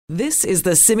This is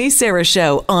the Simi Sara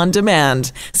Show on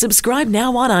demand. Subscribe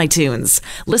now on iTunes.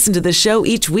 Listen to the show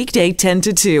each weekday 10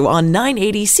 to 2 on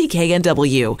 980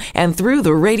 CKNW and through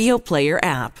the Radio Player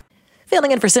app.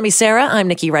 Filling in for Simi Sara, I'm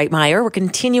Nikki Reitmeyer. We're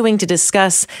continuing to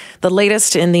discuss the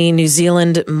latest in the New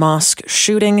Zealand mosque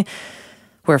shooting,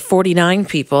 where 49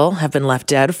 people have been left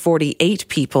dead. 48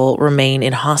 people remain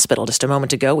in hospital. Just a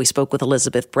moment ago, we spoke with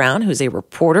Elizabeth Brown, who's a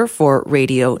reporter for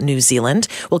Radio New Zealand.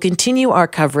 We'll continue our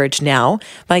coverage now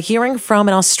by hearing from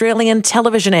an Australian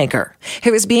television anchor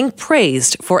who is being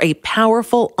praised for a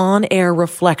powerful on-air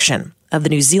reflection of the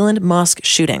New Zealand mosque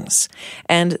shootings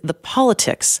and the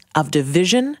politics of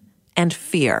division and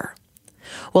fear.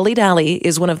 Waleed Ali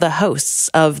is one of the hosts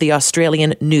of the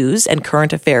Australian news and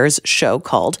current affairs show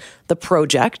called The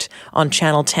Project on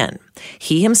Channel 10.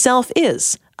 He himself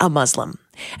is a Muslim,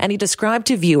 and he described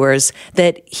to viewers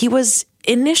that he was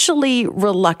initially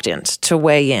reluctant to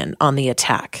weigh in on the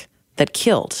attack that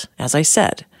killed, as I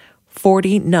said,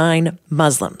 49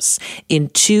 Muslims in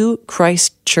 2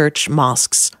 Christchurch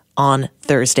mosques on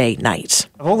Thursday night.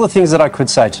 Of all the things that I could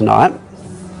say tonight,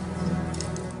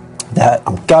 that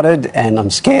I'm gutted and I'm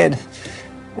scared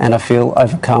and I feel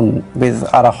overcome with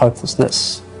utter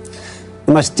hopelessness.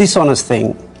 The most dishonest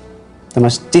thing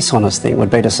would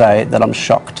be to say that I'm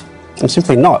shocked. I'm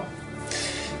simply not.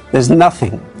 There's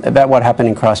nothing about what happened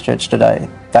in Christchurch today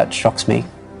that shocks me.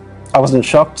 I wasn't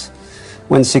shocked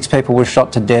when 6 people were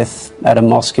shot to death at a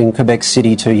mosque in Quebec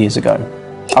City 2 years ago.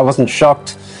 I wasn't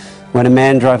shocked when a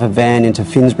man drove a van into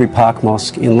Finsbury Park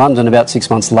Mosque in London about 6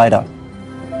 months later.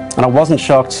 And I wasn't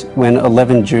shocked when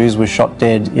 11 Jews were shot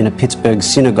dead in a Pittsburgh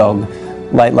synagogue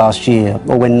late last year,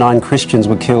 or when 9 Christians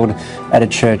were killed at a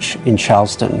church in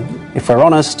Charleston. If we're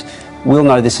honest, we'll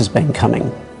know this has been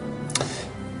coming.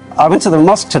 I went to the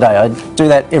mosque today. I do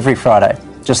that every Friday,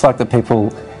 just like the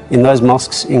people in those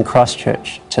mosques in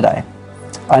Christchurch today.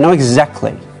 I know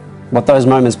exactly what those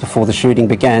moments before the shooting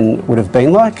began would have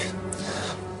been like.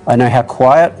 I know how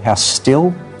quiet, how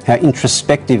still, how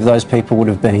introspective those people would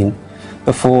have been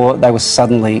before they were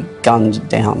suddenly gunned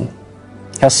down.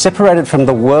 How separated from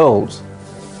the world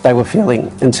they were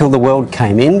feeling until the world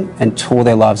came in and tore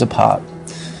their lives apart.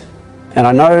 And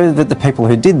I know that the people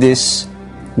who did this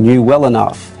knew well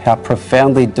enough how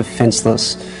profoundly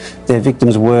defenceless their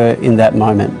victims were in that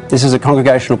moment. This is a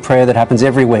congregational prayer that happens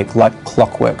every week like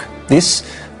clockwork. This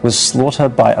was slaughter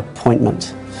by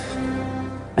appointment.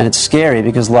 And it's scary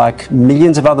because, like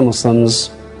millions of other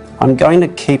Muslims, I'm going to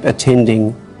keep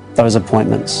attending those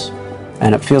appointments,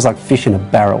 and it feels like fish in a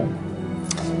barrel.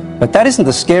 But that isn't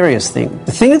the scariest thing.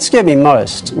 The thing that scared me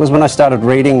most was when I started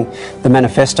reading the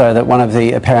manifesto that one of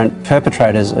the apparent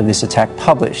perpetrators of this attack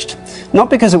published. Not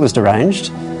because it was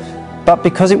deranged, but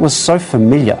because it was so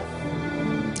familiar.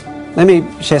 Let me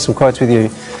share some quotes with you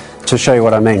to show you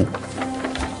what I mean.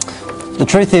 The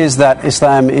truth is that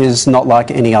Islam is not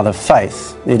like any other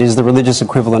faith. It is the religious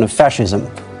equivalent of fascism.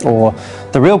 Or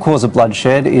the real cause of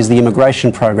bloodshed is the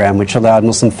immigration program which allowed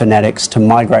Muslim fanatics to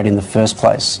migrate in the first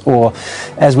place. Or,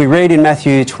 as we read in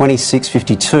Matthew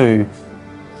 26:52,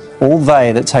 all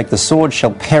they that take the sword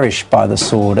shall perish by the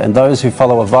sword, and those who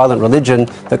follow a violent religion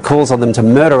that calls on them to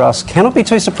murder us cannot be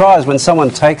too surprised when someone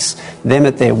takes them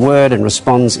at their word and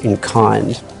responds in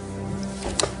kind.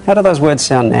 How do those words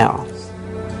sound now?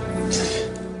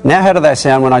 Now how do they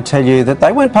sound when I tell you that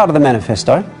they weren't part of the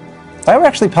manifesto? They were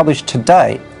actually published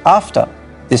today, after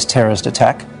this terrorist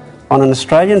attack, on an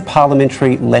Australian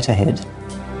parliamentary letterhead.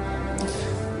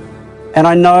 And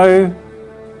I know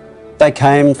they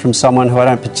came from someone who I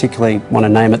don't particularly want to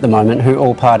name at the moment, who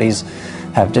all parties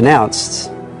have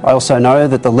denounced. I also know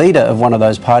that the leader of one of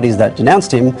those parties that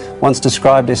denounced him once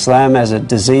described Islam as a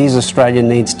disease Australia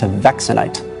needs to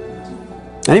vaccinate.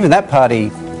 And even that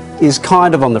party is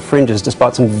kind of on the fringes,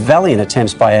 despite some valiant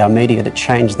attempts by our media to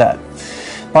change that.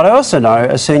 But I also know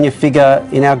a senior figure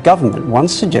in our government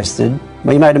once suggested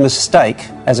we made a mistake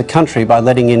as a country by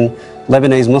letting in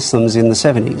Lebanese Muslims in the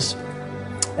 70s.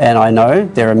 And I know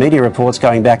there are media reports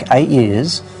going back 8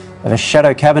 years of a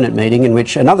shadow cabinet meeting in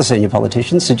which another senior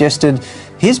politician suggested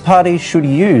his party should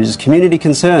use community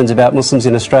concerns about Muslims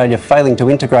in Australia failing to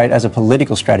integrate as a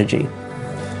political strategy.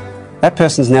 That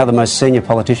person's now the most senior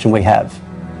politician we have.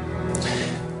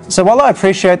 So while I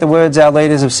appreciate the words our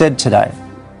leaders have said today,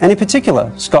 and in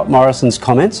particular Scott Morrison's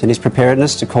comments and his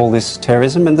preparedness to call this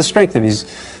terrorism and the strength of his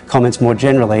comments more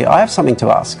generally, I have something to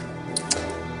ask.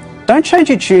 Don't change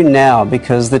your tune now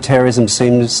because the terrorism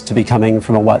seems to be coming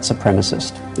from a white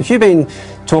supremacist. If you've been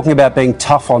talking about being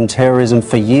tough on terrorism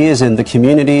for years and the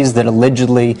communities that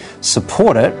allegedly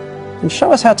support it, then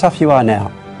show us how tough you are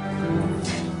now.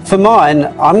 For mine,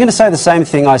 I'm going to say the same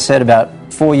thing I said about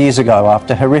 4 years ago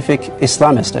after a horrific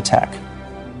Islamist attack.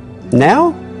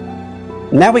 Now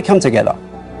we come together.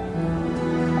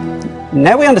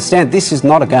 Now we understand this is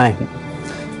not a game.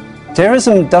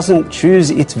 Terrorism doesn't choose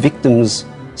its victims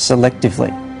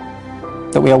selectively.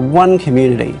 That we are one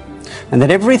community, and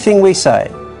that everything we say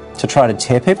to try to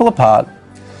tear people apart,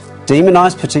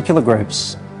 demonise particular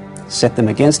groups, set them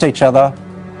against each other,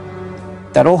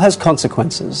 that all has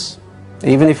consequences,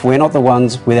 even if we're not the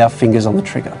ones with our fingers on the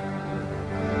trigger.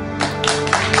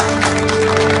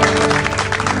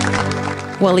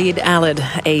 Waleed Aled,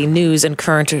 a news and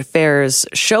current affairs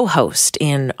show host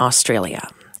in Australia.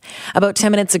 About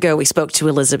 10 minutes ago, we spoke to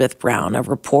Elizabeth Brown, a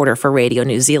reporter for Radio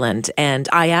New Zealand, and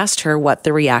I asked her what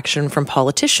the reaction from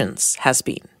politicians has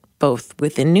been, both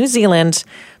within New Zealand,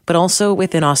 but also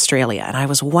within Australia. And I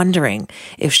was wondering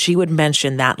if she would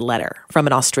mention that letter from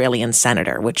an Australian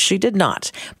senator, which she did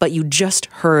not. But you just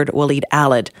heard Waleed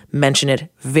Aled mention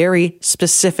it very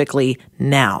specifically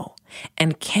now.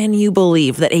 And can you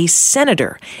believe that a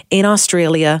senator in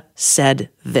Australia said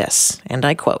this, and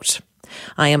I quote,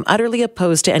 "I am utterly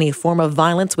opposed to any form of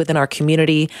violence within our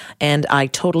community, and I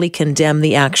totally condemn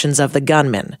the actions of the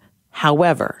gunmen.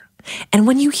 However," and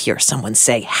when you hear someone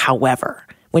say, however,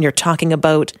 when you're talking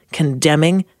about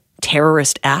condemning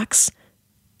terrorist acts,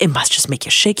 it must just make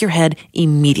you shake your head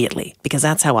immediately, because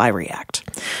that's how I react.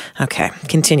 Okay,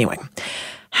 continuing.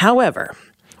 However,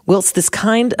 whilst this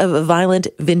kind of violent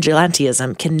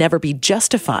vigilantism can never be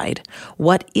justified,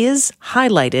 what is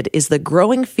highlighted is the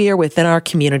growing fear within our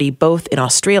community, both in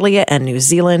Australia and New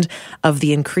Zealand, of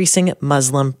the increasing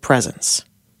Muslim presence.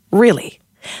 Really?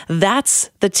 That's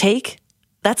the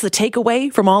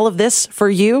takeaway from all of this for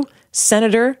you,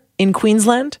 Senator in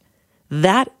Queensland?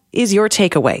 That is your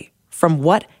takeaway from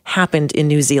what happened in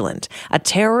New Zealand, a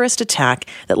terrorist attack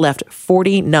that left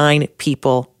 49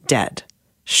 people dead.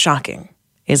 Shocking,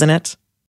 isn't it?